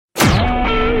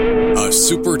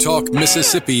SuperTalk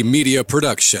Mississippi media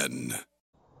production.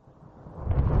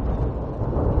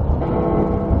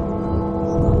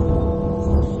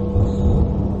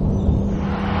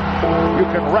 You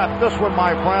can wrap this one,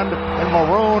 my friend, in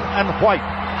maroon and white.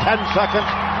 10 seconds.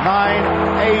 9,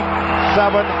 8,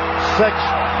 7, 6,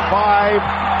 5,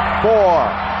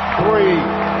 4, 3,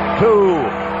 2,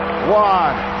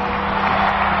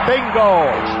 1.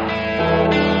 Bingo!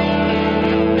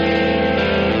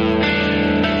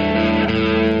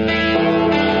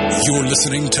 You're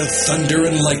listening to Thunder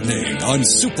and Lightning on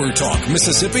SuperTalk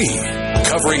Mississippi,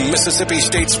 covering Mississippi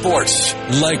State sports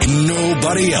like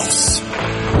nobody else.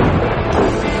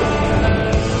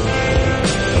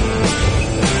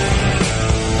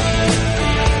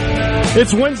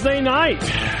 It's Wednesday night.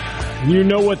 You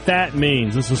know what that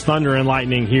means. This is Thunder and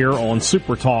Lightning here on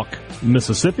SuperTalk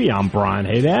Mississippi. I'm Brian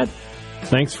Haydad.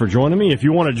 Thanks for joining me. If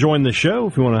you want to join the show,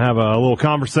 if you want to have a little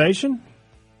conversation,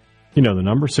 you know the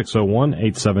number,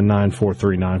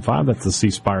 601-879-4395. That's the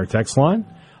C-Spire text line.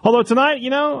 Although tonight,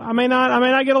 I may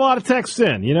not get a lot of texts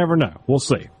in. You never know. We'll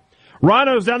see.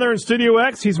 Rhino's down there in Studio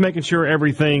X. He's making sure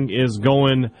everything is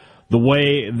going the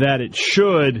way that it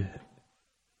should.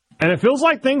 And it feels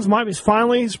like things might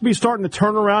finally be starting to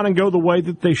turn around and go the way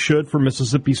that they should for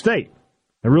Mississippi State.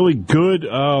 A really good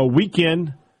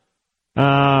weekend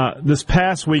this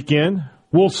past weekend.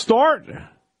 We'll start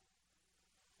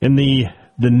in the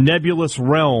nebulous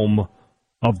realm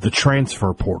of the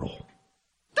transfer portal.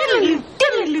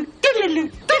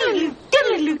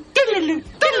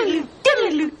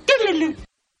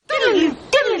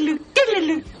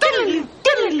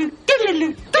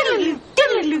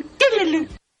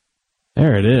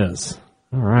 There it is.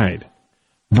 All right.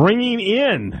 Bringing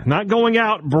in, not going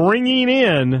out, bringing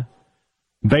in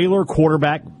Baylor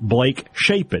quarterback Blake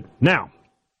Shapen. Now,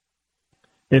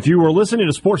 if you were listening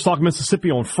to Sports Talk Mississippi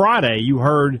on Friday, you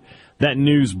heard that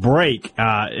news break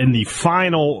in the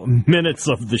final minutes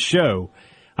of the show.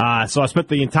 So I spent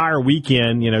the entire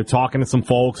weekend, talking to some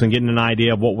folks and getting an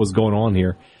idea of what was going on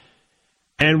here.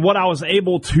 And what I was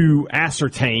able to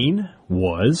ascertain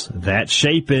was that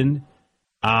Shapen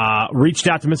reached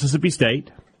out to Mississippi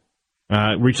State,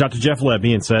 reached out to Jeff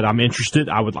Lebby and said, I'm interested.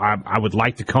 I would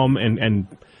like to come and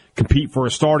compete for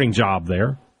a starting job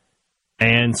there.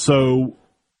 And so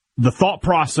the thought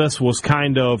process was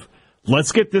kind of,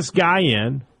 let's get this guy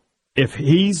in. If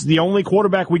he's the only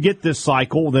quarterback we get this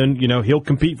cycle, then, he'll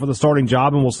compete for the starting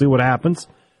job and we'll see what happens.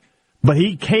 But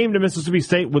he came to Mississippi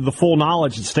State with the full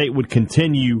knowledge that State would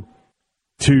continue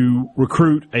to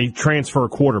recruit a transfer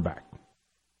quarterback.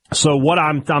 So what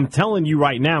I'm telling you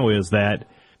right now is that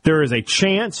there is a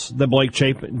chance that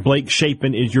Blake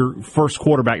Shapen is your first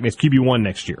quarterback as QB1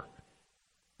 next year.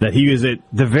 That he is at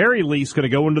the very least going to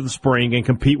go into the spring and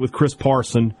compete with Chris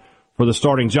Parson for the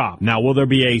starting job. Now, will there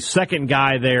be a second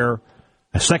guy there,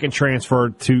 a second transfer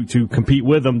to compete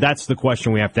with him? That's the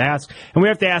question we have to ask. And we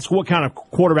have to ask what kind of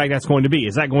quarterback that's going to be.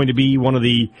 Is that going to be one of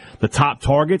the top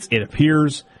targets? It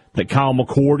appears that Kyle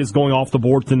McCord is going off the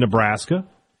board to Nebraska.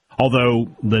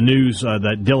 Although the news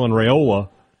that Dylan Raiola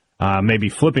may be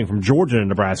flipping from Georgia to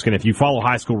Nebraska, and if you follow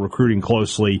high school recruiting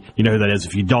closely, you know who that is.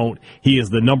 If you don't, he is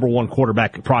the number one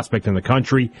quarterback prospect in the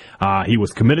country. He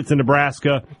was committed to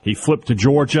Nebraska. He flipped to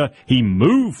Georgia. He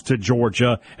moved to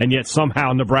Georgia, and yet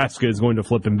somehow Nebraska is going to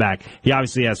flip him back. He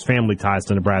obviously has family ties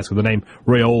to Nebraska. The name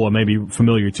Raiola may be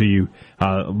familiar to you.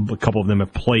 A couple of them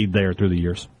have played there through the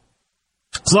years.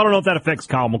 So I don't know if that affects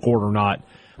Kyle McCord or not.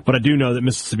 But I do know that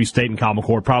Mississippi State and Kyle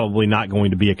McCord probably not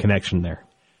going to be a connection there.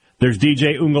 There's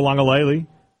DJ Ungalangalele.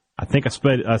 I think I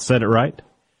said it right.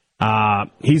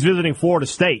 He's visiting Florida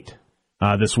State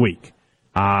this week.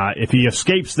 If he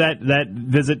escapes that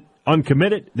visit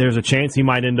uncommitted, there's a chance he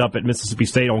might end up at Mississippi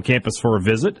State on campus for a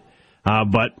visit.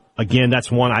 But, again, that's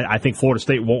one I think Florida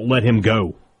State won't let him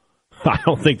go. I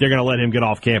don't think they're going to let him get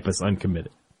off campus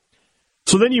uncommitted.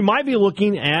 So then you might be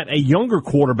looking at a younger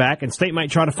quarterback, and State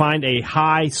might try to find a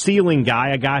high-ceiling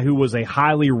guy, a guy who was a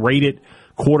highly rated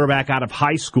quarterback out of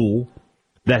high school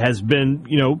that has been,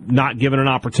 not given an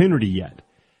opportunity yet.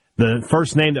 The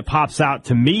first name that pops out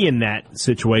to me in that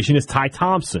situation is Ty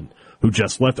Thompson, who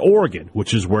just left Oregon,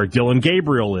 which is where Dillon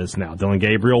Gabriel is now. Dillon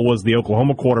Gabriel was the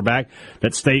Oklahoma quarterback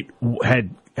that State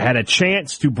had a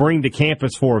chance to bring to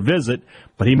campus for a visit,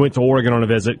 but he went to Oregon on a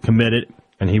visit, committed,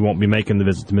 and he won't be making the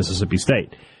visit to Mississippi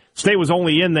State. State was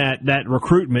only in that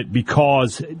recruitment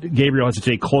because Gabriel had such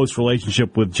a close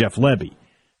relationship with Jeff Lebby.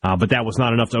 But that was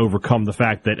not enough to overcome the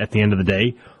fact that at the end of the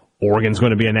day, Oregon's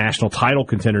going to be a national title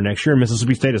contender next year, and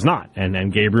Mississippi State is not.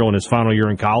 And Gabriel, in his final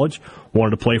year in college,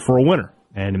 wanted to play for a winner.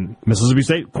 And Mississippi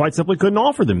State quite simply couldn't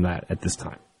offer them that at this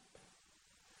time.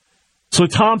 So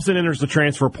Thompson enters the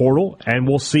transfer portal, and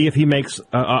we'll see if he makes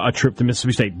a trip to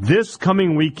Mississippi State. This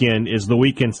coming weekend is the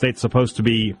weekend State's supposed to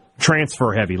be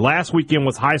transfer heavy. Last weekend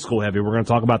was high school heavy. We're going to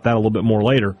talk about that a little bit more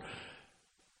later.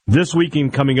 This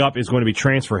weekend coming up is going to be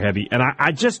transfer heavy, and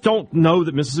I just don't know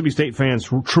that Mississippi State fans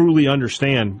truly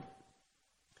understand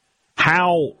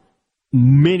how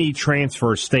many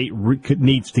transfers State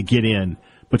needs to get in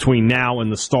between now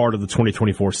and the start of the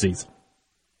 2024 season.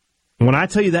 When I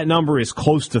tell you that number is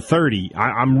close to 30,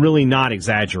 I'm really not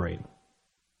exaggerating.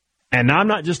 And I'm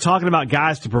not just talking about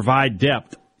guys to provide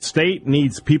depth. State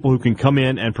needs people who can come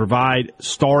in and provide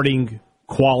starting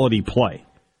quality play.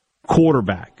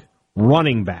 Quarterback,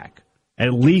 running back,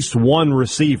 at least one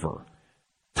receiver,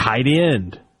 tight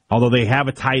end. Although they have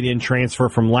a tight end transfer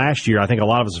from last year, I think a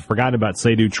lot of us have forgotten about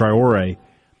Seydou Traore.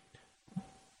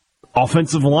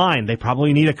 Offensive line, they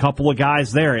probably need a couple of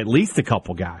guys there, at least a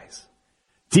couple guys.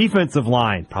 Defensive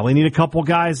line, probably need a couple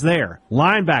guys there.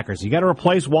 Linebackers, you got to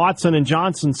replace Watson and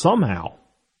Johnson somehow.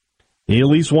 You need at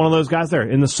least one of those guys there.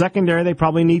 In the secondary, they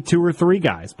probably need 2 or 3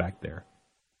 guys back there.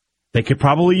 They could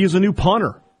probably use a new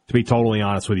punter, to be totally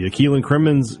honest with you. The Keelan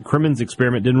Crimmins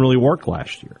experiment didn't really work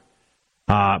last year.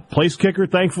 Place kicker,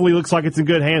 thankfully, looks like it's in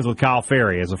good hands with Kyle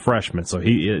Ferry as a freshman, so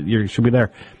he should be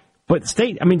there. But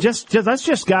State, I mean, just that's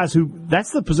just guys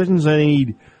that's the positions that they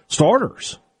need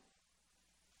starters.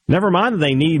 Never mind that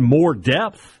they need more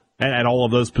depth at all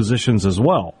of those positions as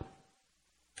well.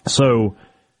 So,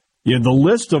 the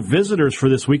list of visitors for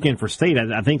this weekend for State,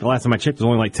 I think the last time I checked, was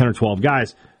only like 10 or 12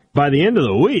 guys. By the end of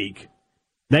the week,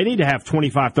 they need to have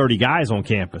 25, 30 guys on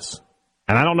campus.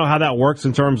 And I don't know how that works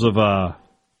in terms of, I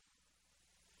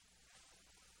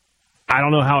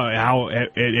don't know how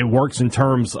it works in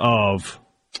terms of,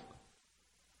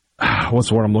 what's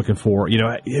the word I'm looking for?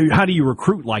 How do you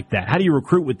recruit like that? How do you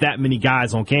recruit with that many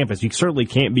guys on campus? You certainly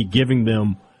can't be giving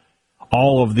them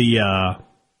all of the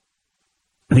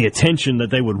attention that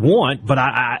they would want, but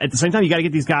at the same time, you got to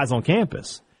get these guys on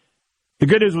campus. The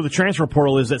good news with the transfer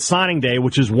portal is that signing day,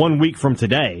 which is 1 week from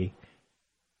today,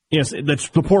 the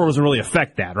portal doesn't really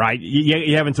affect that, right?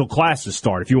 You have until classes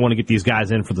start if you want to get these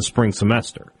guys in for the spring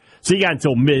semester. So you got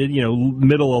until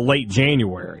middle of late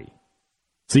January.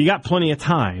 So you got plenty of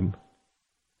time.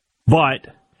 But,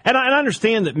 and I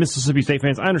understand that Mississippi State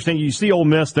fans, I understand you see Ole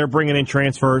Miss, they're bringing in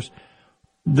transfers.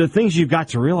 The things you've got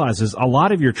to realize is a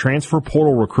lot of your transfer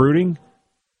portal recruiting,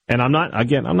 and I'm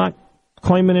not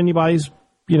claiming anybody's,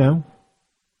 breaking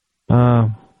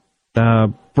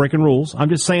rules. I'm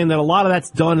just saying that a lot of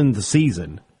that's done in the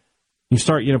season. You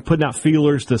start, putting out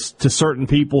feelers to certain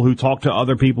people who talk to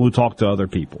other people who talk to other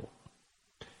people.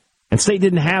 And State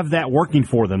didn't have that working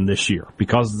for them this year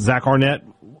because Zach Arnett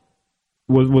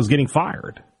was getting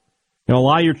fired. A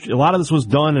lot of this was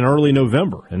done in early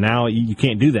November, and now you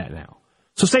can't do that now.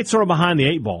 So State's sort of behind the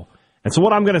 8 ball. And so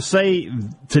what I'm going to say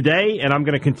today, and I'm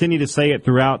going to continue to say it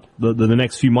throughout the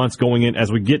next few months going in as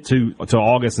we get to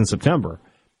August and September,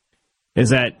 is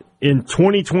that in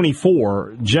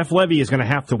 2024, Jeff Levy is going to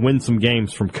have to win some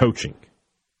games from coaching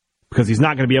because he's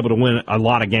not going to be able to win a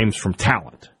lot of games from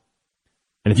talent.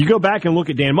 And if you go back and look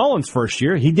at Dan Mullen's first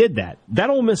year, he did that. That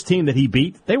Ole Miss team that he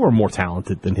beat, they were more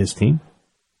talented than his team.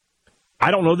 I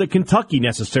don't know that Kentucky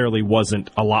necessarily wasn't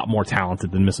a lot more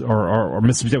talented than or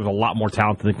Mississippi State was a lot more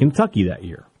talented than Kentucky that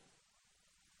year.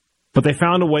 But they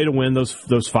found a way to win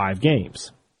those 5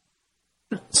 games.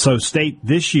 So State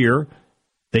this year,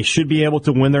 they should be able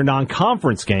to win their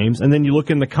non-conference games. And then you look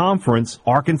in the conference,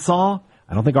 Arkansas,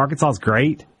 I don't think Arkansas is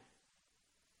great.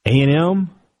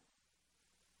 A&M,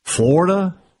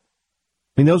 Florida.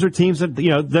 I mean, those are teams that,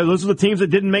 those are the teams that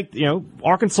didn't make,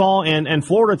 Arkansas and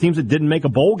Florida teams that didn't make a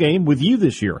bowl game with you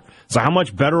this year. So how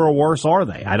much better or worse are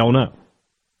they? I don't know.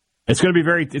 It's going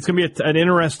to be an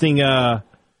interesting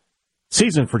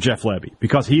season for Jeff Levy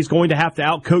because he's going to have to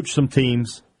outcoach some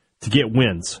teams to get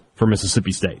wins for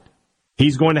Mississippi State.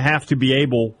 He's going to have to be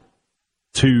able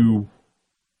to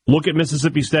look at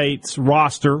Mississippi State's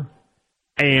roster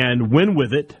and win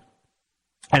with it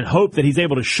and hope that he's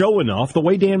able to show enough, the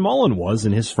way Dan Mullen was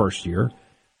in his first year,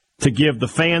 to give the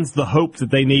fans the hope that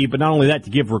they need, but not only that, to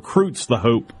give recruits the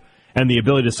hope and the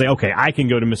ability to say, okay, I can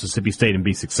go to Mississippi State and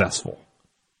be successful.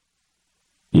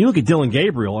 You look at Dylan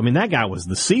Gabriel, I mean, that guy was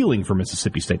the ceiling for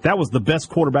Mississippi State. That was the best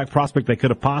quarterback prospect they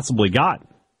could have possibly gotten.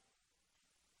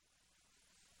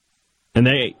 And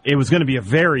it was going to be a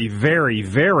very, very,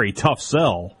 very tough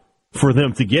sell for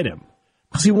them to get him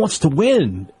because he wants to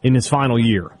win in his final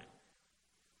year.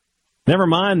 Never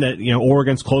mind that,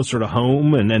 Oregon's closer to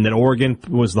home and that Oregon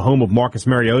was the home of Marcus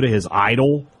Mariota, his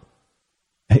idol.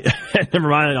 Never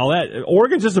mind all that.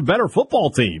 Oregon's just a better football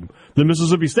team than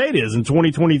Mississippi State is in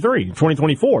 2023,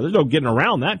 2024. There's no getting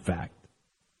around that fact.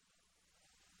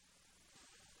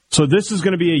 So this is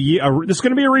going to be a year. This is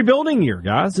going to be a rebuilding year,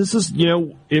 guys. This is,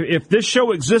 if this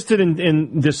show existed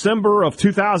in December of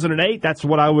 2008, that's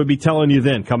what I would be telling you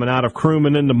then, coming out of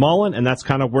Crewman into Mullen, and that's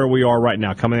kind of where we are right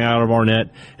now, coming out of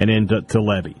Arnett and into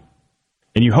Levy.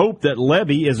 And you hope that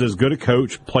Levy is as good a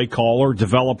coach, play caller,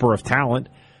 developer of talent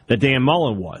that Dan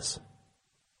Mullen was.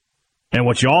 And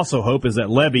what you also hope is that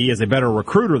Levy is a better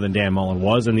recruiter than Dan Mullen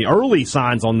was, and the early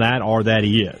signs on that are that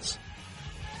he is.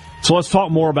 So let's talk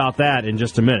more about that in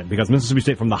just a minute, because Mississippi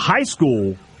State, from the high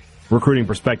school recruiting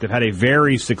perspective, had a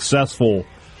very successful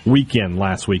weekend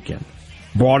last weekend.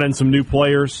 Brought in some new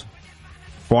players,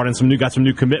 got some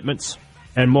new commitments,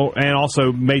 and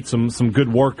also made some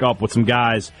good work up with some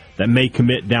guys that may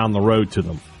commit down the road to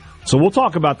them. So we'll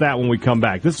talk about that when we come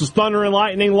back. This is Thunder and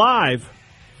Lightning live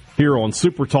here on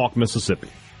Super Talk Mississippi.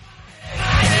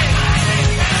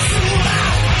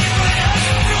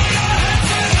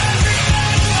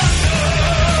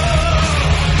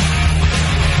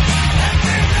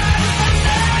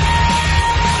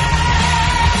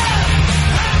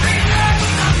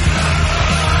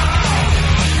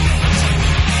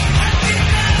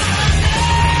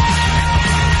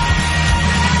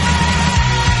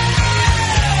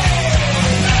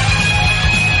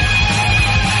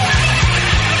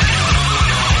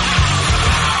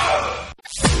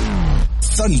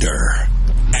 Thunder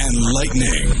and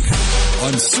Lightning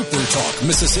on Super Talk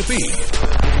Mississippi.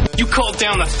 You called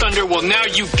down the thunder, well now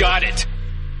you got it.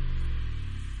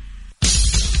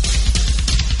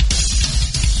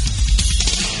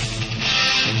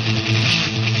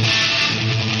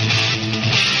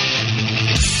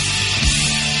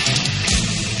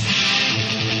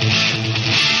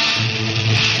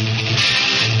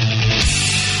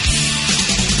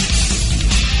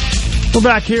 We're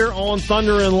back here on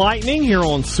Thunder and Lightning, here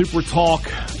on Super Talk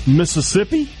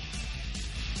Mississippi.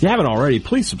 If you haven't already,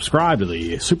 please subscribe to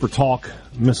the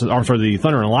the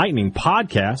Thunder and Lightning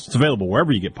podcast. It's available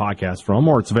wherever you get podcasts from,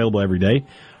 or it's available every day.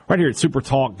 Right here at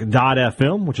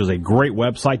supertalk.fm, which is a great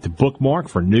website to bookmark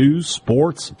for news,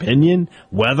 sports, opinion,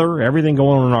 weather, everything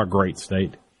going on in our great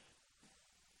state.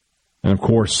 And, of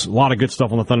course, a lot of good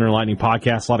stuff on the Thunder and Lightning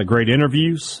podcast, a lot of great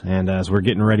interviews. And as we're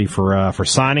getting ready for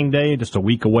signing day, just a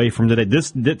week away from today,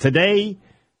 today,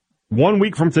 1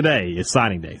 week from today is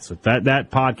signing day. So that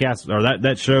podcast, or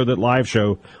that show, that live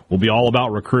show, will be all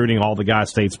about recruiting all the guys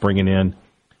State's bringing in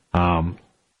to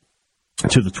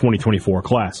the 2024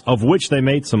 class, of which they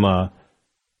made some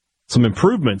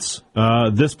improvements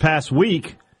this past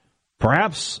week.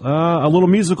 Perhaps a little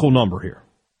musical number here.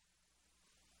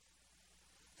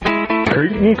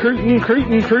 Curtain, curtain,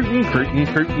 curtain, curtain, curtain,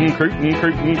 curtain, curtain, curtain,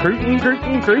 curtain,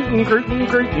 curtain, curtain, curtain,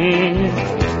 curtain.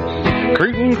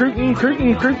 Curtain, curtain,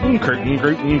 curtain, curtain, curtain,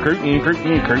 curtain, curtain,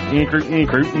 curtain, curtain, curtain,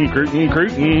 curtain,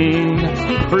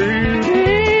 curtain,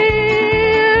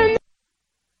 curtain.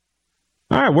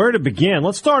 All right, where to begin?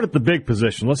 Let's start at the big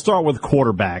position. Let's start with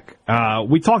quarterback.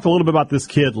 We talked a little bit about this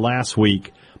kid last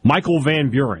week, Michael Van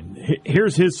Buren.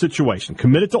 Here's his situation.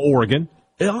 Committed to Oregon.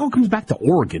 It all comes back to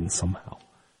Oregon somehow.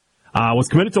 Was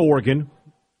committed to Oregon,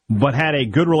 but had a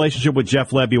good relationship with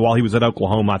Jeff Lebby while he was at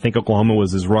Oklahoma. I think Oklahoma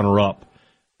was his runner-up.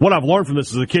 What I've learned from this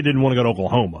is the kid didn't want to go to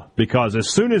Oklahoma, because as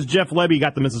soon as Jeff Lebby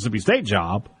got the Mississippi State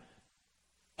job,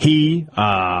 he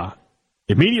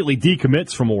immediately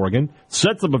decommits from Oregon,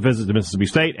 sets up a visit to Mississippi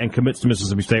State, and commits to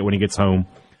Mississippi State when he gets home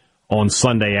on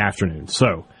Sunday afternoon.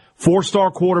 So,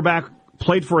 4-star quarterback,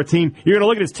 played for a team. You're going to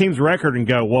look at his team's record and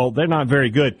go, well, they're not very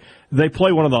good. They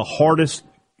play one of the hardest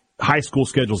high school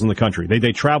schedules in the country.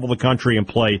 They travel the country and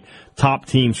play top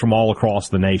teams from all across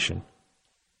the nation.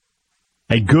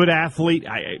 A good athlete,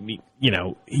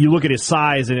 you look at his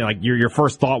size and like your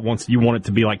first thought once you want it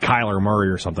to be like Kyler Murray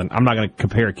or something. I'm not going to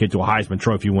compare a kid to a Heisman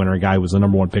Trophy winner, a guy who was the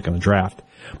number one pick in the draft.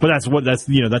 But that's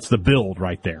the build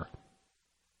right there.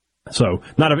 So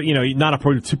not a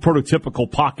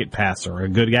prototypical pocket passer, a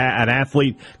good guy, an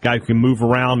athlete, guy who can move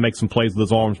around, make some plays with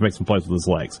his arms, make some plays with his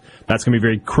legs. That's going to be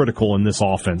very critical in this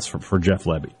offense for Jeff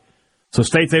Lebby. So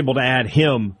State's able to add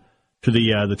him to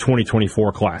the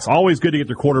 2024 class. Always good to get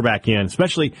their quarterback in,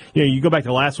 especially, you go back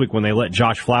to last week when they let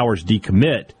Josh Flowers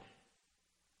decommit.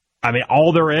 I mean,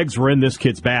 all their eggs were in this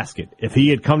kid's basket. If he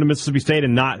had come to Mississippi State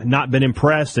and not been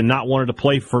impressed and not wanted to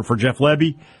play for Jeff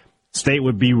Lebby, State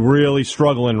would be really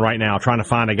struggling right now trying to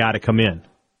find a guy to come in.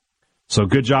 So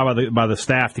good job by the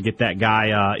staff to get that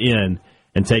guy in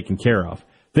and taken care of.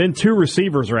 Then 2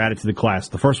 receivers are added to the class.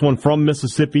 The first one from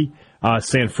Mississippi,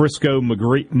 Sanfrisco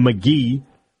McGee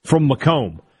from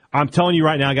Macomb. I'm telling you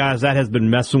right now, guys, that has been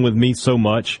messing with me so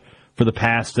much for the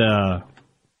past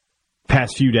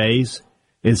few days,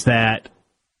 is that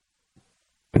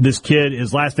this kid,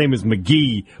 his last name is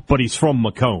McGee, but he's from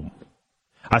Macomb.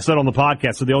 I said on the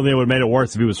podcast that the only thing that would have made it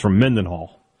worse if he was from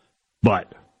Mendenhall.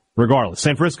 But regardless,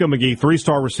 San Francisco McGee,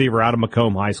 3-star receiver out of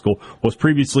Macomb High School, was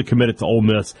previously committed to Ole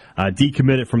Miss,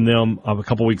 decommitted from them a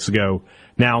couple weeks ago,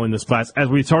 now in this class. As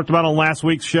we talked about on last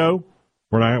week's show,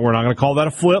 we're not going to call that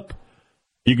a flip.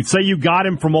 You could say you got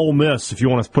him from Ole Miss if you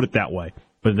want to put it that way.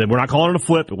 But we're not calling it a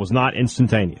flip. It was not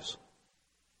instantaneous.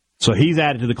 So he's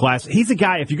added to the class. He's a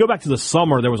guy, if you go back to the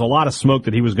summer, there was a lot of smoke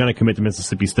that he was going to commit to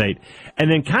Mississippi State.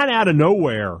 And then kind of out of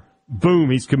nowhere,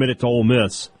 boom, he's committed to Ole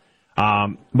Miss.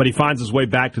 But he finds his way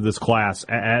back to this class,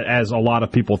 as a lot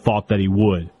of people thought that he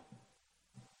would.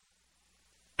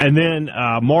 And then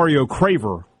Mario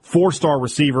Craver, 4-star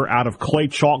receiver out of Clay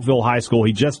Chalkville High School.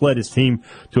 He just led his team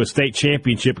to a state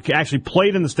championship. He actually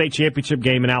played in the state championship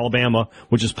game in Alabama,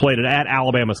 which is played at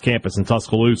Alabama's campus in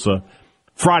Tuscaloosa.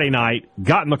 Friday night,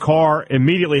 got in the car,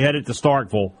 immediately headed to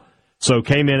Starkville, so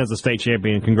came in as a state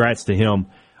champion. Congrats to him.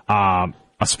 A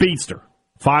speedster,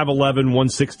 5'11",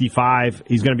 165.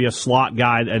 He's going to be a slot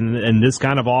guy, and this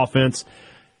kind of offense,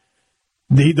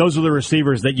 those are the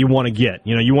receivers that you want to get.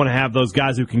 You know, you want to have those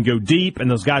guys who can go deep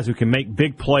and those guys who can make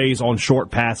big plays on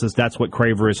short passes. That's what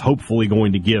Craver is hopefully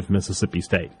going to give Mississippi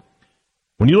State.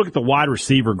 When you look at the wide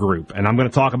receiver group, and I'm going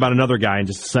to talk about another guy in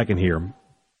just a second here,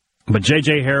 but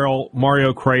J.J. Harrell,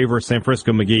 Mario Craver, San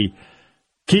Francisco McGee,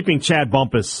 keeping Chad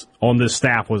Bumpus on this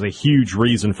staff was a huge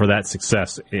reason for that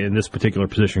success in this particular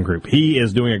position group. He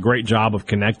is doing a great job of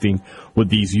connecting with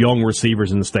these young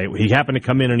receivers in the state. He happened to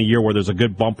come in a year where there's a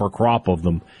good bumper crop of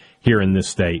them here in this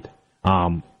state.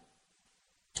 But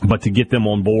to get them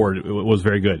on board, it was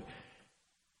very good.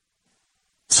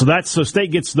 So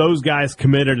State gets those guys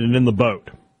committed and in the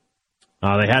boat.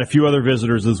 They had a few other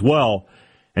visitors as well.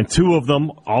 And two of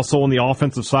them, also on the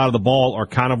offensive side of the ball, are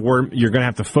kind of where you're going to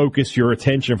have to focus your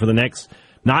attention for the next,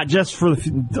 not just for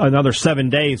another 7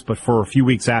 days, but for a few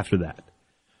weeks after that.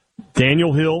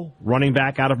 Daniel Hill, running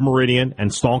back out of Meridian,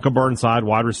 and Stonka Burnside,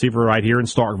 wide receiver right here in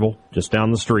Starkville, just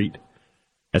down the street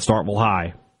at Starkville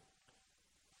High.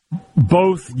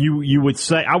 Both, you would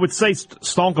say, I would say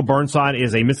Stonka Burnside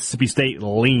is a Mississippi State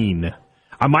lean.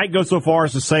 I might go so far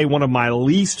as to say one of my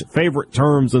least favorite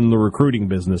terms in the recruiting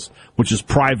business, which is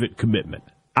private commitment.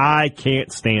 I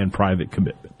can't stand private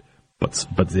commitment, but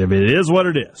if it is what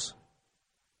it is,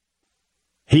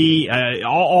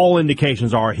 all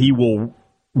indications are he will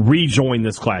rejoin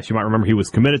this class. You might remember he was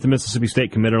committed to Mississippi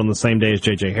State, committed on the same day as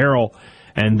J.J. Harrell,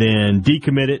 and then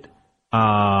decommitted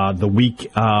the week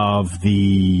of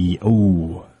the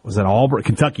was that Auburn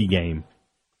Kentucky game,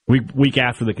 week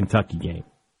after the Kentucky game.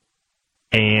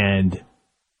 And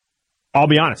I'll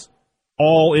be honest,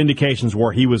 all indications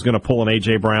were he was going to pull an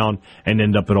A.J. Brown and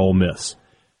end up at Ole Miss.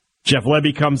 Jeff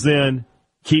Lebby comes in,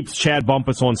 keeps Chad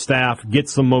Bumpus on staff,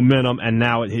 gets some momentum, and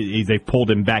now they've pulled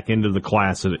him back into the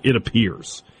class, it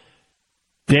appears.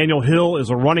 Daniel Hill is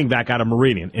a running back out of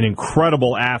Meridian, an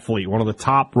incredible athlete, one of the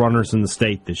top runners in the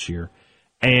state this year,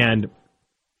 and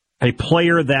a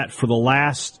player that for the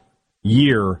last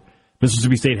year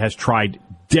Mississippi State has tried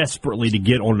desperately to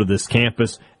get onto this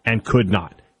campus and could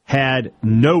not. Had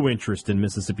no interest in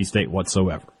Mississippi State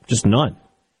whatsoever. Just none.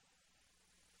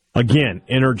 Again,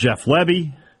 enter Jeff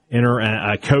Lebby, enter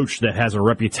a coach that has a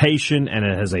reputation and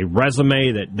it has a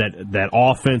resume that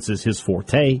offense is his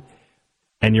forte.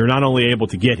 And you're not only able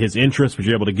to get his interest, but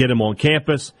you're able to get him on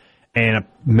campus and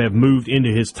have moved into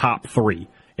his top three.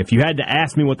 If you had to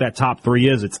ask me what that top three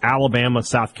is, it's Alabama,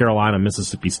 South Carolina,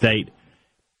 Mississippi State.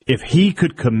 If he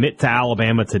could commit to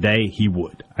Alabama today, he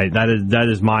would. That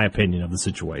is my opinion of the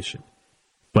situation.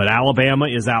 But Alabama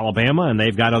is Alabama, and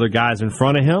they've got other guys in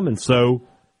front of him, and so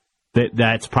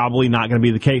that's probably not going to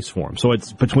be the case for him. So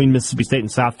it's between Mississippi State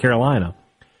and South Carolina.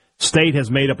 State has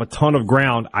made up a ton of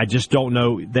ground. I just don't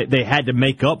know that they had to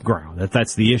make up ground.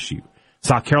 That's the issue.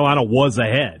 South Carolina was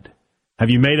ahead.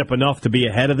 Have you made up enough to be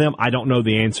ahead of them? I don't know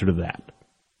the answer to that.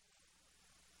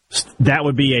 That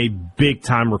would be a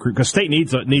big-time recruit, because State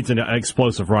needs an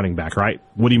explosive running back, right?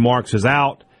 Woody Marks is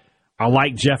out. I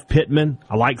like Jeff Pittman.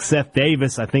 I like Seth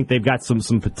Davis. I think they've got some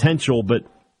potential, but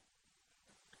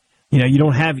you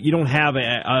don't have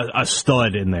a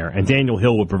stud in there, and Daniel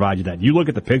Hill would provide you that. You look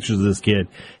at the pictures of this kid;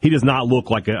 he does not look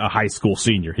like a high school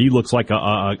senior. He looks like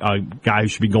a guy who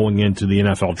should be going into the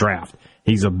NFL draft.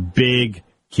 He's a big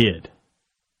kid.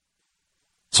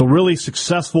 So really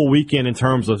successful weekend in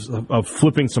terms of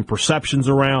flipping some perceptions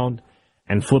around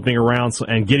and flipping around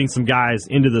and getting some guys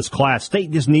into this class.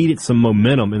 State just needed some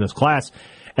momentum in this class.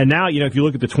 And now, if you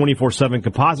look at the 24/7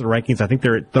 composite rankings, I think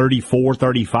they're at 34,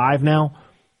 35 now.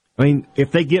 I mean,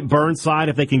 if they get Burnside,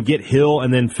 if they can get Hill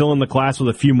and then fill in the class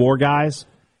with a few more guys,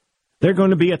 they're going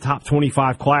to be a top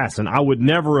 25 class. And I would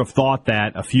never have thought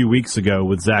that a few weeks ago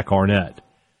with Zach Arnett.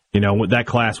 That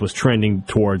class was trending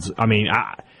towards.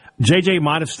 JJ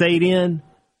might have stayed in,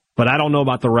 but I don't know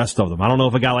about the rest of them. I don't know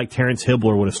if a guy like Terrence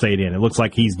Hibbler would have stayed in. It looks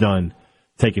like he's done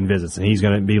taking visits, and he's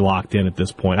going to be locked in at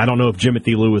this point. I don't know if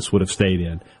Jimothy Lewis would have stayed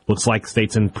in. Looks like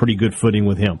State's in pretty good footing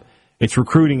with him. It's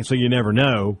recruiting, so you never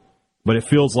know, but it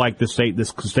feels like this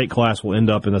state class will end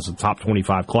up in as a top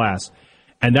 25 class,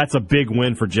 and that's a big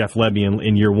win for Jeff Lebby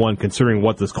in year one, considering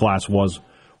what this class was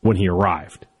when he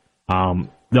arrived.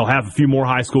 They'll have a few more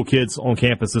high school kids on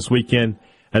campus this weekend,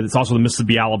 and it's also the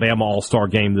Mississippi-Alabama All-Star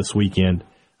game this weekend.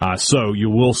 So you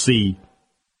will see,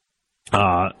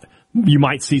 you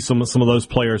might see some of those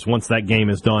players once that game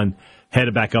is done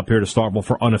headed back up here to Starkville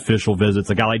for unofficial visits.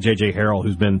 A guy like J.J. Harrell,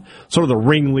 who's been sort of the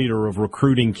ringleader of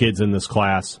recruiting kids in this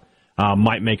class,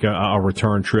 might make a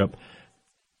return trip.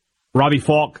 Robbie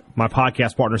Falk, my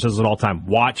podcast partner, says it all the time.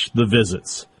 Watch the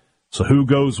visits. So who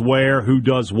goes where, who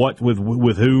does what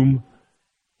with whom.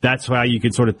 That's how you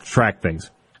can sort of track things.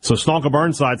 So Stonka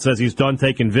Burnside says he's done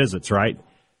taking visits, right?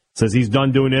 Says he's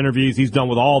done doing interviews. He's done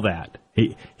with all that.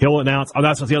 He'll announce. Oh,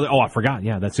 that's the other. Oh, I forgot.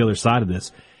 Yeah, that's the other side of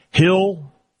this.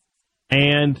 Hill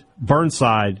and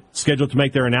Burnside scheduled to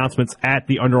make their announcements at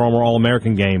the Under Armour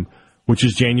All-American game, which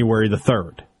is January the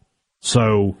 3rd.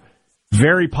 So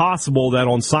very possible that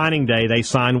on signing day they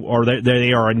sign or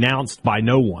they are announced by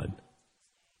no one.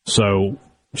 So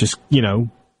just,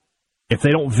 if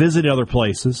they don't visit other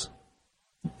places,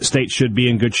 State should be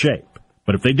in good shape.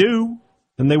 But if they do,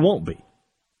 then they won't be.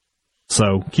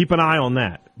 So keep an eye on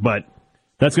that. But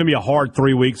that's going to be a hard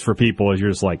 3 weeks for people as you're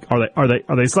just like, are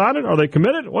they signing? Are they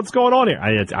committed? What's going on here?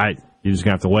 You're just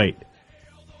going to have to wait.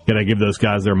 Got to give those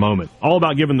guys their moment. All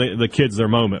about giving the kids their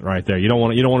moment right there. You don't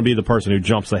want to be the person who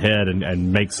jumps ahead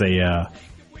and makes a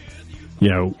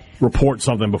report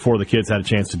something before the kids had a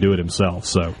chance to do it himself.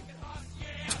 So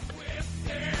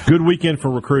good weekend for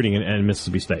recruiting in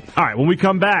Mississippi State. All right, when we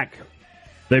come back,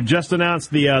 they've just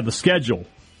announced the schedule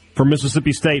for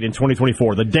Mississippi State in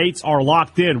 2024. The dates are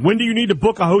locked in. When do you need to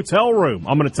book a hotel room?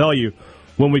 I'm going to tell you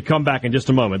when we come back in just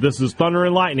a moment. This is Thunder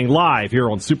and Lightning live here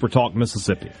on Super Talk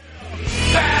Mississippi.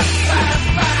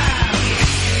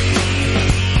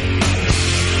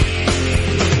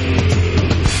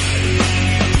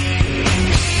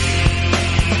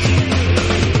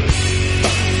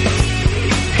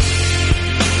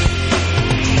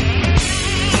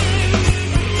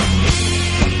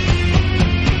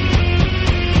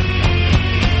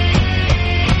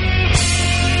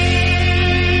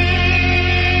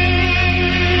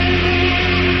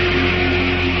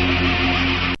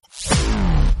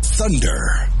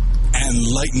 Thunder and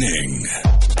Lightning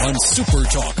on Super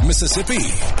Talk Mississippi.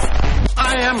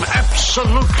 I am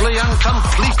absolutely and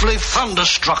completely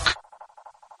thunderstruck.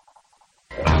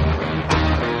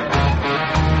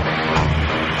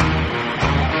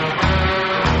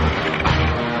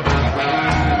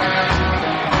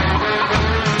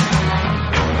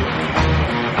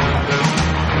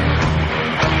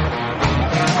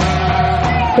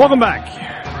 Welcome back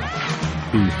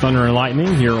to Thunder and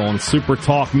Lightning here on Super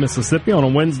Talk Mississippi on a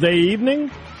Wednesday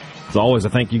evening. As always, I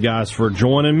thank you guys for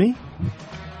joining me.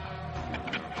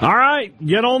 All right,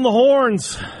 get on the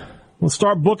horns. Let's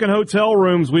start booking hotel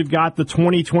rooms. We've got the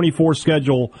 2024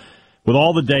 schedule with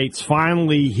all the dates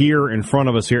finally here in front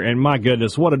of us here. And my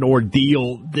goodness, what an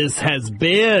ordeal this has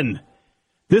been.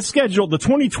 This schedule, the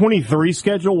 2023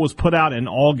 schedule, was put out in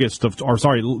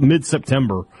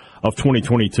mid-September of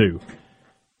 2022.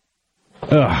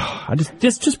 I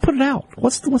just put it out.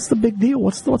 What's the big deal?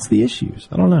 What's the issues?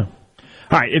 I don't know.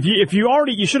 All right,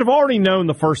 you should have already known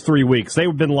the first 3 weeks.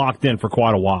 They've been locked in for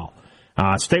quite a while.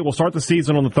 State will start the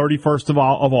season on the 31st of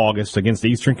August against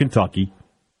Eastern Kentucky,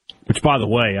 which, by the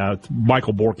way,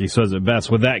 Michael Borky says it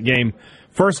best with that game.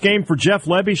 First game for Jeff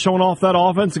Lebby showing off that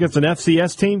offense against an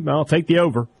FCS team. I'll take the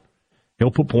over.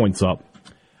 He'll put points up.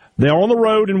 They are on the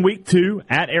road in week 2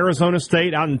 at Arizona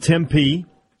State out in Tempe.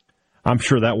 I'm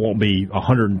sure that won't be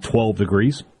 112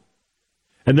 degrees.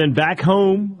 And then back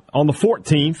home on the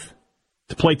 14th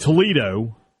to play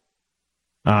Toledo,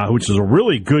 which is a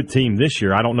really good team this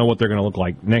year. I don't know what they're going to look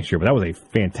like next year, but that was a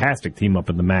fantastic team up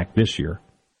in the MAC this year.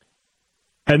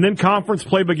 And then conference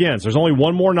play begins. There's only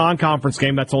one more non-conference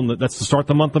game. That's to start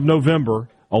the month of November,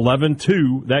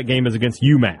 11-2. That game is against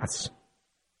UMass.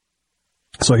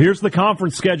 So here's the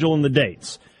conference schedule and the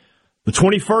dates. The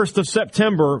 21st of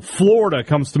September, Florida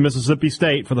comes to Mississippi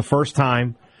State for the first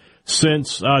time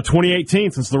since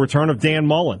 2018, since the return of Dan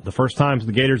Mullen, the first time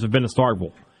the Gators have been to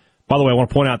Starkville. By the way, I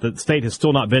want to point out that the State has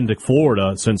still not been to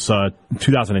Florida since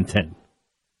 2010.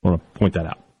 I want to point that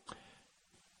out.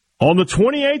 On the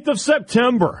 28th of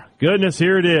September, goodness,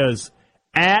 here it is,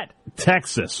 at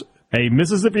Texas. A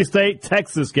Mississippi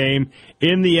State-Texas game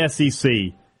in the SEC.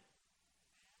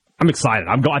 I'm excited.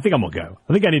 I think I'm going to go.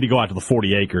 I think I need to go out to the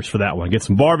 40 acres for that one. Get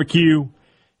some barbecue,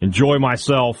 enjoy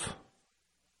myself.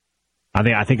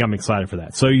 I think I'm excited for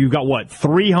that. So you've got,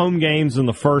 3 home games in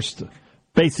the first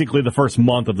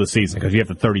month of the season, because you have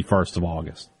the 31st of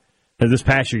August. And this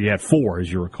past year you had 4,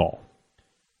 as you recall.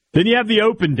 Then you have the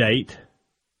open date.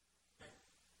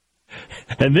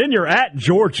 And then you're at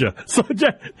Georgia. So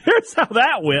here's how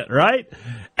that went, right?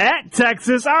 At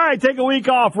Texas, all right, take a week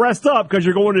off, rest up, because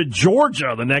you're going to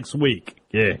Georgia the next week.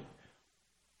 Yeah.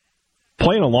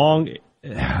 Playing along,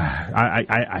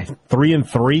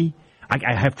 3-3.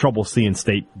 I have trouble seeing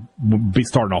State be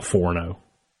starting off 4-0.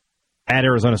 At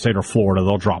Arizona State or Florida,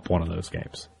 they'll drop one of those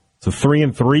games. So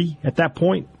 3-3 at that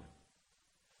point.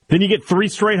 Then you get 3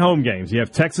 straight home games. You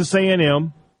have Texas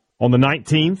A&M on the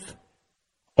 19th,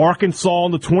 Arkansas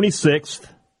on the 26th,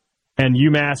 and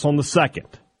UMass on the 2nd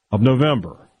of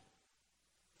November.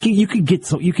 You can get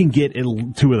 2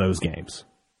 of those games.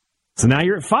 So now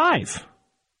you're at 5,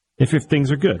 if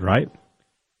things are good, right?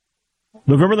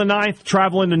 November the 9th,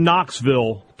 traveling to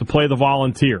Knoxville to play the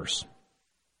Volunteers.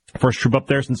 First trip up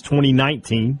there since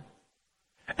 2019.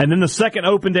 And then the second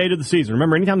open date of the season.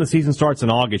 Remember, anytime the season starts in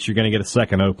August, you're going to get a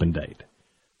second open date.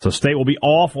 So State will be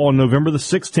off on November the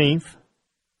 16th.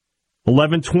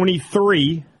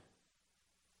 11/23,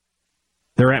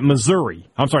 they're at Missouri.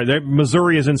 I'm sorry,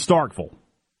 Missouri is in Starkville.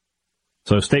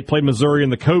 So State played Missouri in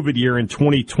the COVID year in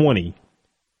 2020.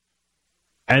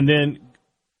 And then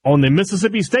on the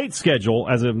Mississippi State schedule,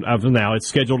 as of now, it's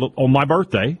scheduled on my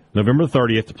birthday, November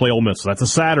 30th, to play Ole Miss. So that's a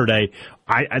Saturday.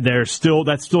 That's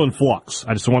still in flux.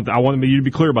 I want you to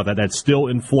be clear about that. That's still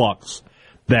in flux.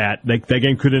 That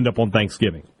game could end up on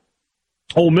Thanksgiving.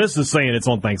 Ole Miss is saying it's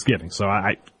on Thanksgiving. So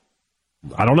I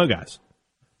don't know, guys.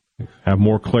 Have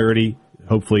more clarity,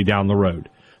 hopefully, down the road.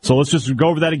 So let's just go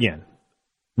over that again.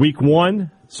 Week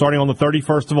 1, starting on the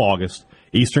 31st of August,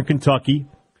 Eastern Kentucky,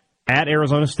 at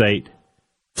Arizona State,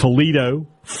 Toledo,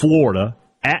 Florida,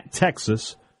 at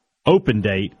Texas, open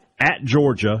date, at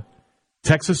Georgia,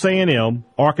 Texas A&M,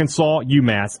 Arkansas,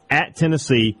 UMass, at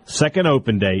Tennessee, second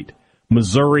open date,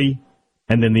 Missouri,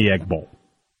 and then the Egg Bowl.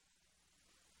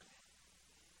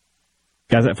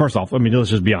 Guys, first off, let's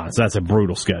just be honest. That's a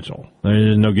brutal schedule.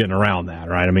 There's no getting around that,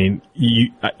 right? I mean,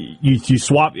 you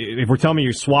swap. If we're telling me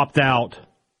you swapped out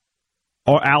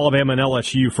Alabama and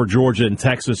LSU for Georgia and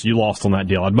Texas, you lost on that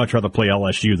deal. I'd much rather play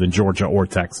LSU than Georgia or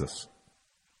Texas,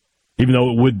 even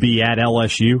though it would be at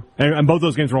LSU. And both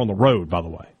those games are on the road, by the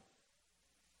way.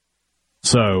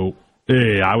 So,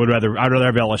 yeah, I'd rather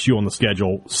have LSU on the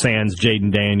schedule. Sans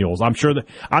Jaden Daniels.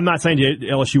 I'm not saying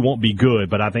LSU won't be good,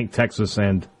 but I think Texas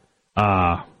and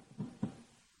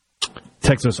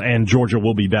Georgia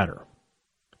will be better.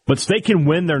 But State can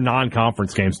win their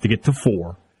non-conference games to get to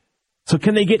 4. So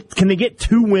can they get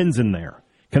 2 wins in there?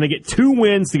 Can they get 2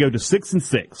 wins to go to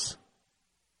 6-6?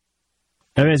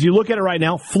 And as you look at it right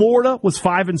now, Florida was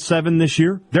 5-7 this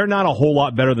year. They're not a whole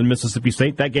lot better than Mississippi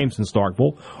State. That game's in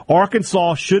Starkville.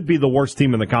 Arkansas should be the worst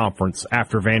team in the conference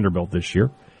after Vanderbilt this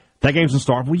year. That game's in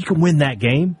Starkville. You can win that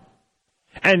game.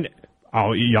 And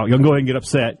y'all go ahead and get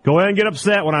upset. Go ahead and get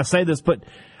upset when I say this, but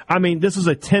I mean, this is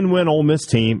a 10-win Ole Miss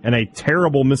team and a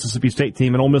terrible Mississippi State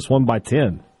team, and Ole Miss won by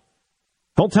 10.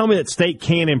 Don't tell me that State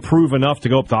can't improve enough to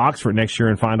go up to Oxford next year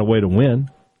and find a way to win.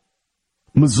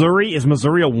 Missouri, is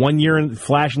Missouri a 1-year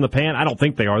flash in the pan? I don't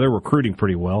think they are. They're recruiting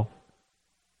pretty well.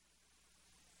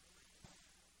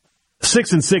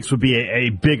 6-6 would be a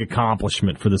big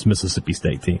accomplishment for this Mississippi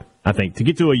State team. I think to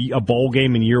get to a bowl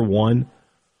game in year 1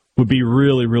 would be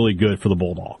really, really good for the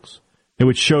Bulldogs. It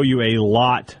would show you a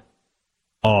lot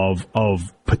of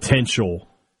potential.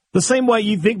 The same way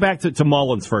you think back to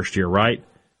Mullen's first year, right?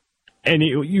 And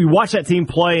you watch that team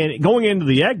play, and going into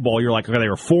the Egg Bowl, you're like, okay, they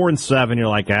were 4-7. You're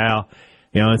like,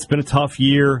 it's been a tough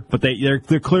year, but they're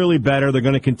clearly better. They're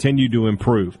going to continue to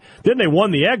improve. Then they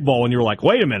won the Egg Bowl, and you're like,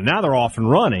 wait a minute, now they're off and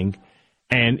running.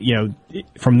 And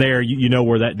from there, you know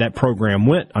where that program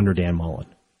went under Dan Mullen.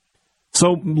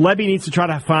 So Lebby needs to try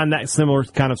to find that similar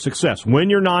kind of success. Win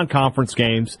your non-conference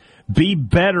games. Be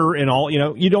better in all.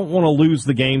 You don't want to lose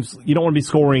the games. You don't want to be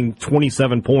scoring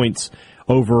 27 points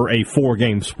over a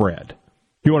 4-game spread.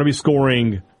 You want to be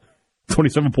scoring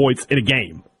 27 points in a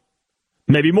game.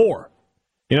 Maybe more.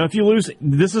 If you lose,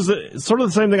 this is sort of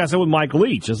the same thing I said with Mike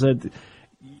Leach. I said,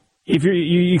 if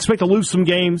you expect to lose some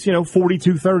games,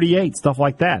 42-38, stuff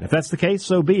like that. If that's the case,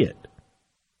 so be it.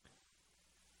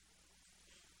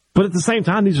 But at the same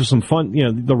time, these are some fun,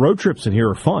 the road trips in here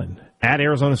are fun. At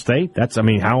Arizona State,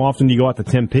 how often do you go out to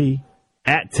Tempe?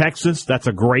 At Texas, that's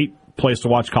a great place to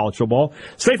watch college football.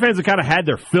 State fans have kind of had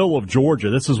their fill of Georgia.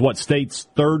 This is what State's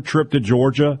third trip to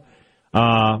Georgia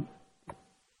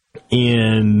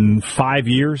in 5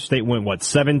 years. State went,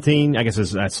 17? I guess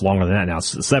that's longer than that now.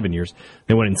 7 years.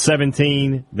 They went in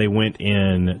 17, they went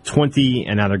in 20,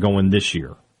 and now they're going this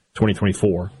year,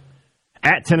 2024.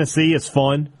 At Tennessee is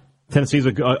fun. Tennessee's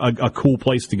a cool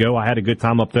place to go. I had a good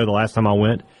time up there the last time I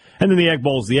went. And then the Egg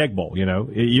Bowl is the Egg Bowl, you know.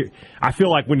 I feel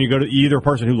like when you go to either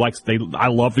person who I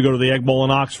love to go to the Egg Bowl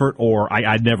in Oxford, or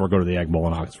I'd never go to the Egg Bowl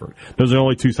in Oxford. Those are the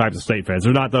only two types of State fans.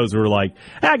 They're not those who are like,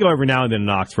 I go every now and then in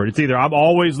Oxford. It's either I'm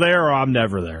always there or I'm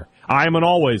never there. I am an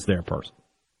always there person.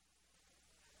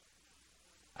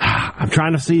 I'm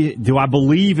trying to see, do I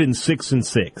believe in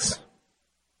 6-6?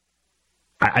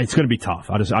 It's going to be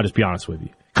tough. I'll just be honest with you.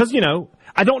 Because, you know,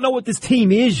 I don't know what this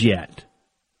team is yet.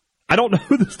 I don't know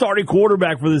who the starting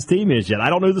quarterback for this team is yet. I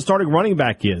don't know who the starting running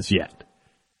back is yet.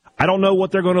 I don't know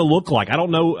what they're going to look like. I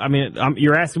don't know. I mean,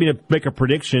 you're asking me to make a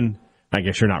prediction. I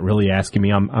guess you're not really asking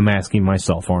me. I'm asking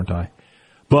myself, aren't I?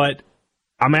 But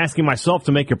I'm asking myself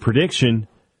to make a prediction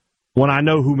when I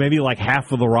know who maybe like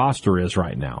half of the roster is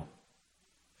right now.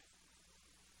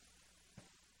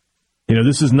 You know,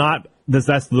 this is not.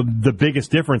 That's the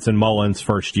biggest difference in Mullen's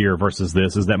first year versus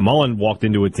this, is that Mullen walked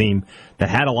into a team that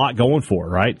had a lot going for it,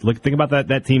 right? Think about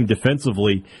that team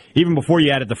defensively. Even before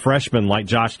you added the freshmen like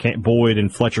Josh Boyd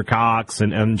and Fletcher Cox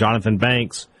and Jonathan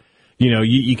Banks, you know,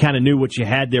 you kind of knew what you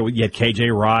had there. You had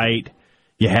KJ Wright,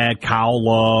 you had Kyle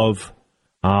Love,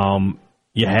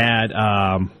 you had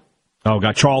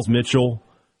Charles Mitchell.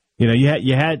 You know,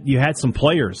 you had some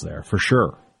players there for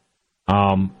sure.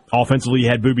 Offensively, you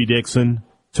had Boobie Dixon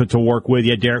to work with.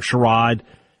 You had Derek Sherrod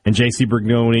and J.C.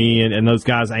 Brignoni and those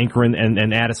guys anchoring,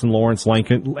 and Addison Lawrence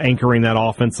anchoring that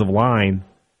offensive line.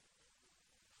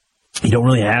 You don't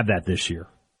really have that this year.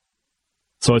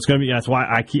 So it's going to be, that's why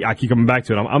I keep coming back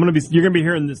to it. You're going to be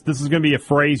hearing this. This is going to be a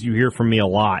phrase you hear from me a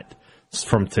lot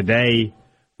from today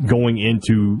going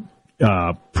into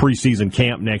preseason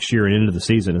camp next year and into the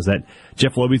season, is that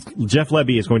Jeff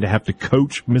Lebby is going to have to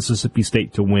coach Mississippi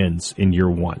State to wins in year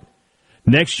one.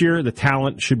 Next year, the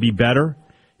talent should be better.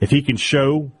 If he can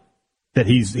show that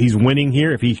he's winning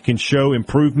here, if he can show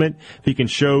improvement, if he can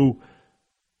show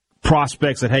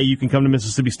prospects that, hey, you can come to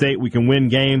Mississippi State, we can win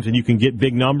games, and you can get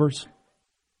big numbers,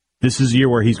 this is a year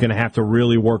where he's going to have to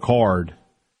really work hard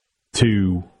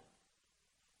to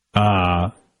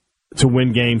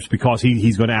win games, because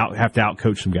he's going to have to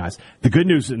outcoach some guys. The good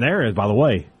news in there is, by the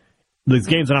way, these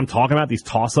games that I'm talking about, these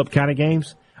toss-up kind of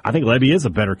games, I think Lebby is a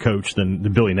better coach than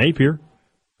Billy Napier.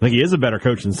 I think he is a better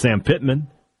coach than Sam Pittman.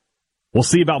 We'll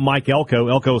see about Mike Elko.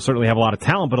 Elko will certainly have a lot of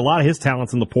talent, but a lot of his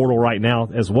talent's in the portal right now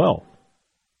as well.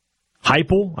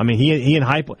 Heupel, I mean, he and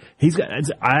Heupel,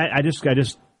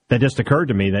 that just occurred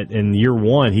to me that in year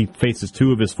one he faces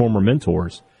two of his former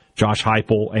mentors, Josh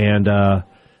Heupel and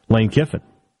Lane Kiffin.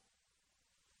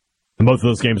 And both of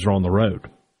those games are on the road.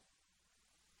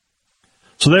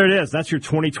 So there it is. That's your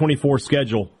 2024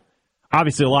 schedule.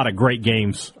 Obviously, a lot of great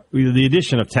games. The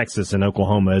addition of Texas and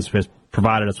Oklahoma has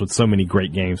provided us with so many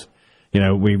great games. You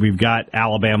know, we've got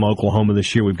Alabama, Oklahoma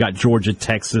this year. We've got Georgia,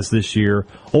 Texas this year.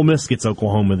 Ole Miss gets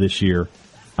Oklahoma this year.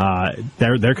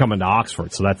 They're coming to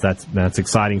Oxford, so that's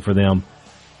exciting for them.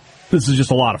 This is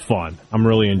just a lot of fun. I'm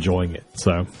really enjoying it.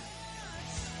 So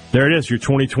there it is, your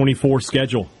 2024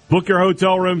 schedule. Book your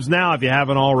hotel rooms now if you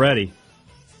haven't already,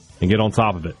 and get on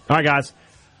top of it. All right, guys.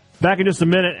 Back in just a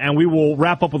minute, and we will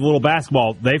wrap up with a little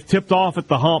basketball. They've tipped off at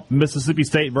the hump, Mississippi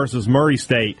State versus Murray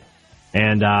State.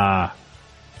 And I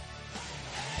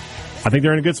think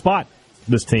they're in a good spot,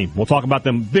 this team. We'll talk about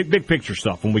them big picture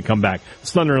stuff when we come back.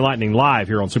 It's Thunder and Lightning live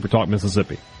here on SuperTalk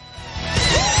Mississippi.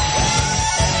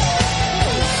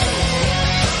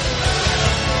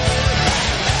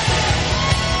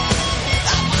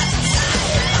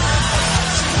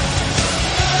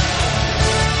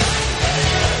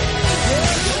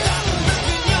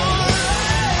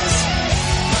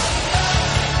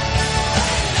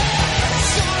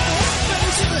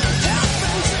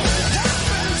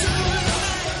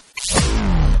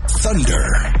 Thunder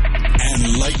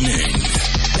and Lightning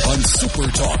on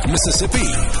SuperTalk Mississippi.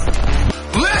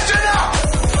 Listen up!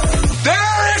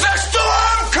 There is a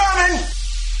storm coming!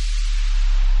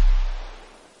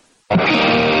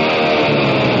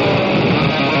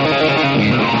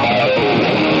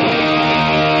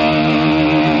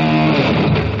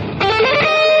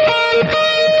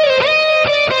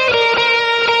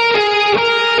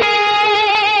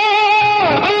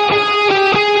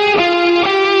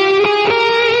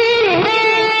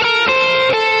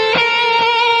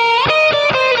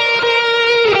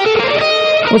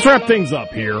 Let's wrap things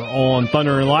up here on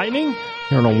Thunder and Lightning.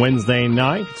 here on a Wednesday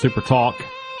night. SuperTalk,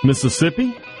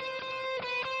 Mississippi.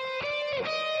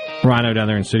 Rhino down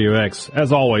there in Studio X,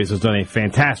 as always, has done a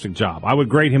fantastic job. I would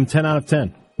grade him 10 out of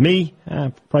 10. Me,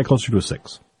 probably closer to a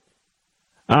 6.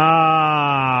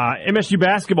 MSU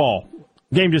basketball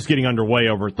game just getting underway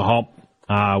over at the Hump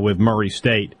with Murray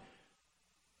State.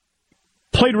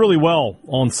 Played really well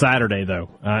on Saturday, though.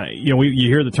 You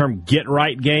hear the term "get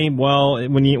right" game. Well,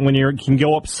 when you can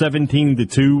go up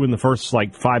 17-2 in the first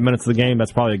 5 minutes of the game,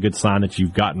 that's probably a good sign that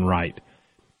you've gotten right.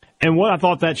 And what I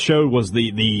thought that showed was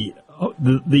the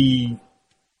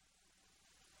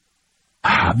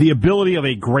ability of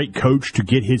a great coach to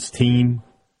get his team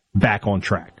back on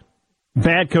track.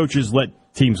 Bad coaches let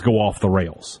teams go off the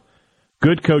rails.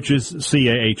 Good coaches see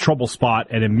a trouble spot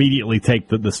and immediately take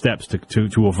the steps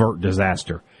to avert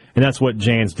disaster. And that's what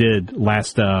Jans did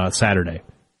last Saturday.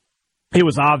 It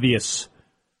was obvious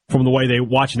from the way they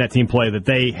watching that team play that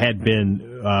they had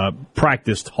been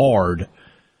practiced hard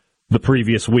the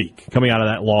previous week, coming out of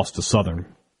that loss to Southern.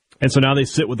 And so now they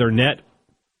sit with their net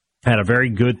at a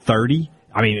very good 30.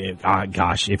 I mean,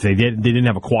 if they didn't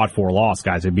have a quad 4 loss,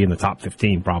 guys, they'd be in the top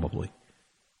 15 probably.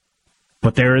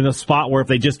 But they're in a spot where if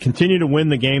they just continue to win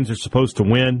the games they're supposed to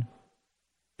win,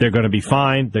 they're going to be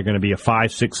fine. They're going to be a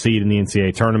 5-6 seed in the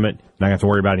NCAA tournament. Not going to have to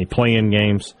worry about any play-in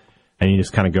games, and you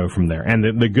just kind of go from there.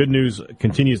 And the good news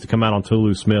continues to come out on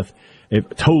Tolu Smith,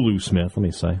 let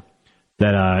me say,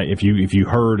 that if you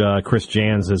heard Chris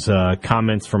Jans'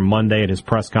 comments from Monday at his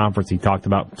press conference, he talked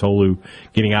about Tolu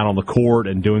getting out on the court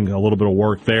and doing a little bit of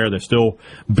work there. They're still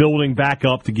building back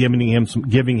up to giving him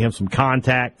some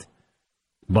contact,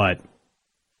 but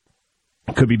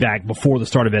could be back before the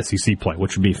start of SEC play,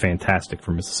 which would be fantastic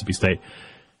for Mississippi State.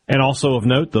 And also of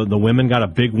note, the women got a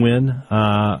big win.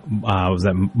 Was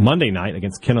that Monday night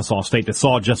against Kennesaw State that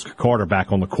saw Jessica Carter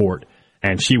back on the court,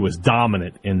 and she was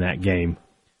dominant in that game.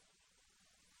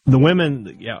 The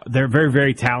women, they're very,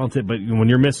 very talented, but when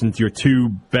you're missing your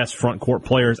two best front court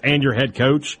players and your head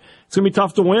coach, it's going to be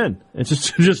tough to win. It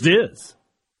just is.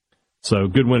 So,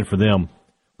 good win for them.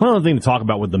 One other thing to talk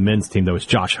about with the men's team, though, is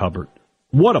Josh Hubbard.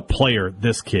 What a player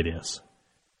this kid is.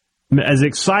 As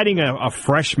exciting a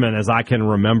freshman as I can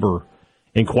remember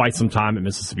in quite some time at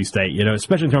Mississippi State,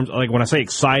 especially in terms of, when I say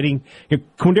exciting,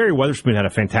 Quindary Weatherspoon had a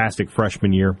fantastic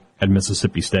freshman year at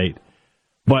Mississippi State.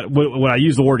 But when I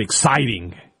use the word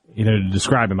exciting, to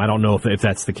describe him, I don't know if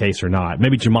that's the case or not.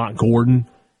 Maybe Jamont Gordon,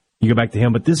 you go back to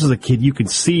him, but this is a kid, you can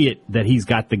see it, that he's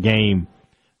got the game,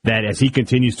 that as he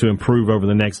continues to improve over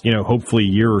the next, hopefully a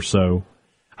year or so,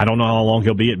 I don't know how long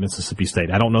he'll be at Mississippi State.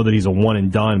 I don't know that he's a one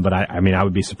and done, but I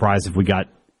would be surprised if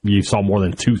you saw more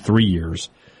than 2-3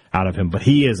 years out of him. But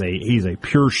he's a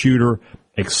pure shooter,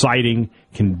 exciting,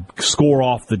 can score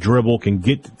off the dribble, can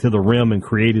get to the rim and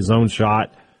create his own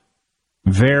shot.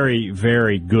 Very,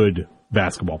 very good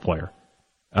basketball player.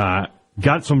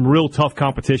 Got some real tough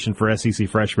competition for SEC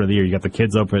Freshman of the Year. You got the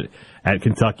kids up at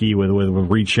Kentucky with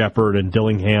Reed Shepherd and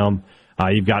Dillingham.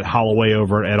 You've got Holloway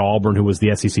over at Auburn, who was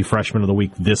the SEC Freshman of the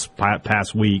Week this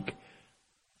past week.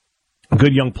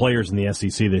 Good young players in the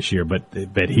SEC this year, but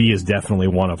he is definitely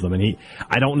one of them. And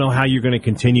I don't know how you're going to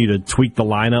continue to tweak the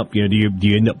lineup. Do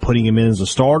you end up putting him in as a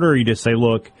starter, or you just say,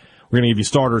 look, we're going to give you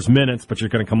starters minutes, but you're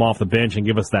going to come off the bench and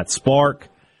give us that spark?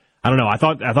 I don't know. I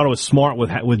thought it was smart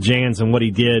with Jans and what he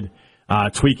did,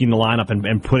 tweaking the lineup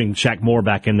and putting Shaq Moore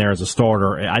back in there as a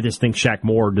starter. I just think Shaq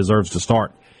Moore deserves to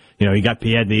start. He had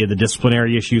the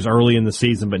disciplinary issues early in the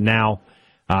season, but now,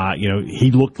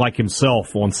 he looked like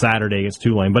himself on Saturday against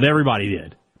Tulane. But everybody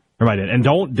did. And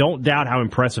don't doubt how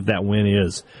impressive that win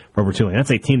is over Tulane.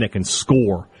 That's a team that can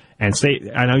score. And State,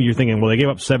 I know you're thinking, well, they gave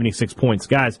up 76 points.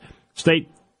 Guys,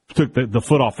 State took the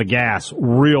foot off the gas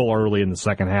real early in the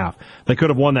second half. They could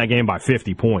have won that game by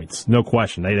 50 points, no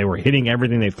question. They were hitting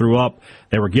everything they threw up.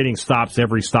 They were getting stops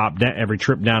every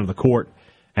trip down to the court.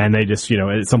 And they just,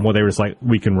 at some point they were just like,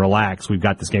 we can relax. We've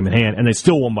got this game in hand. And they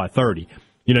still won by 30.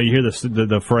 You hear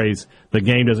the phrase, the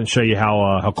game doesn't show you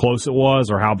how close it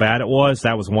was or how bad it was.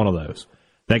 That was one of those.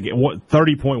 That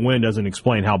 30-point win doesn't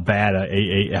explain how bad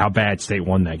how bad State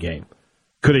won that game.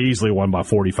 Could have easily won by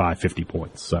 45, 50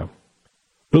 points. So,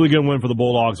 really good win for the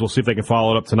Bulldogs. We'll see if they can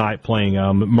follow it up tonight playing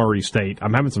Murray State.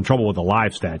 I'm having some trouble with the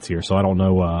live stats here, so I don't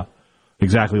know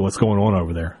exactly what's going on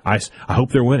over there. I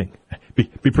hope they're winning.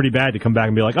 Be pretty bad to come back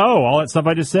and be like, oh, all that stuff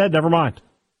I just said, never mind.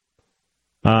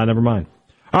 Never mind.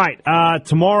 All right,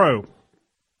 tomorrow,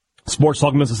 Sports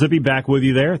Talk Mississippi, back with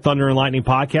you there. Thunder and Lightning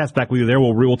podcast, back with you there.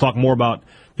 We'll talk more about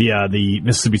the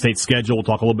Mississippi State schedule. We'll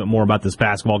talk a little bit more about this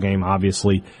basketball game,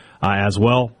 obviously, as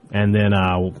well. And then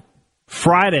we'll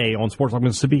Friday on Sports Talk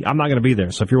Mississippi, I'm not going to be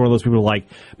there. So if you're one of those people who are like,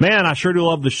 man, I sure do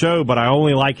love the show, but I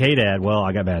only like Hey Dad, well,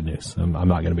 I got bad news. I'm not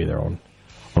going to be there on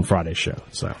Friday's show.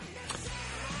 So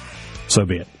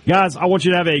be it. Guys, I want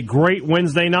you to have a great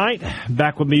Wednesday night.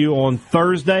 Back with me on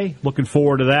Thursday. Looking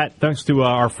forward to that. Thanks to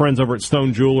our friends over at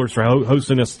Stone Jewelers for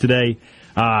hosting us today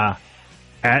for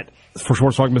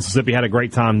Sports Talk Mississippi. Had a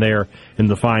great time there in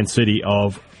the fine city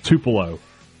of Tupelo.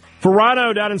 For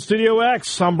Rhino down in Studio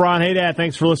X, I'm Brian Haydad.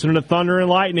 Thanks for listening to Thunder and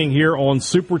Lightning here on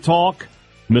Super Talk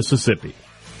Mississippi.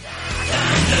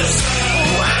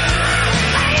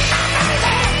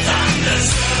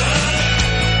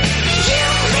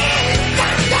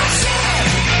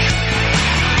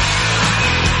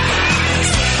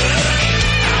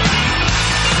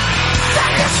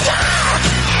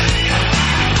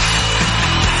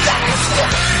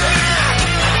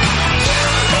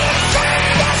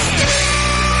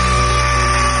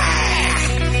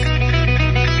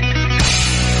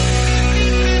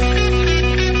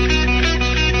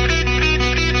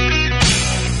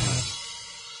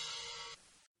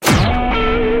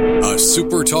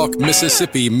 SuperTalk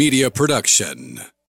Mississippi Media Production.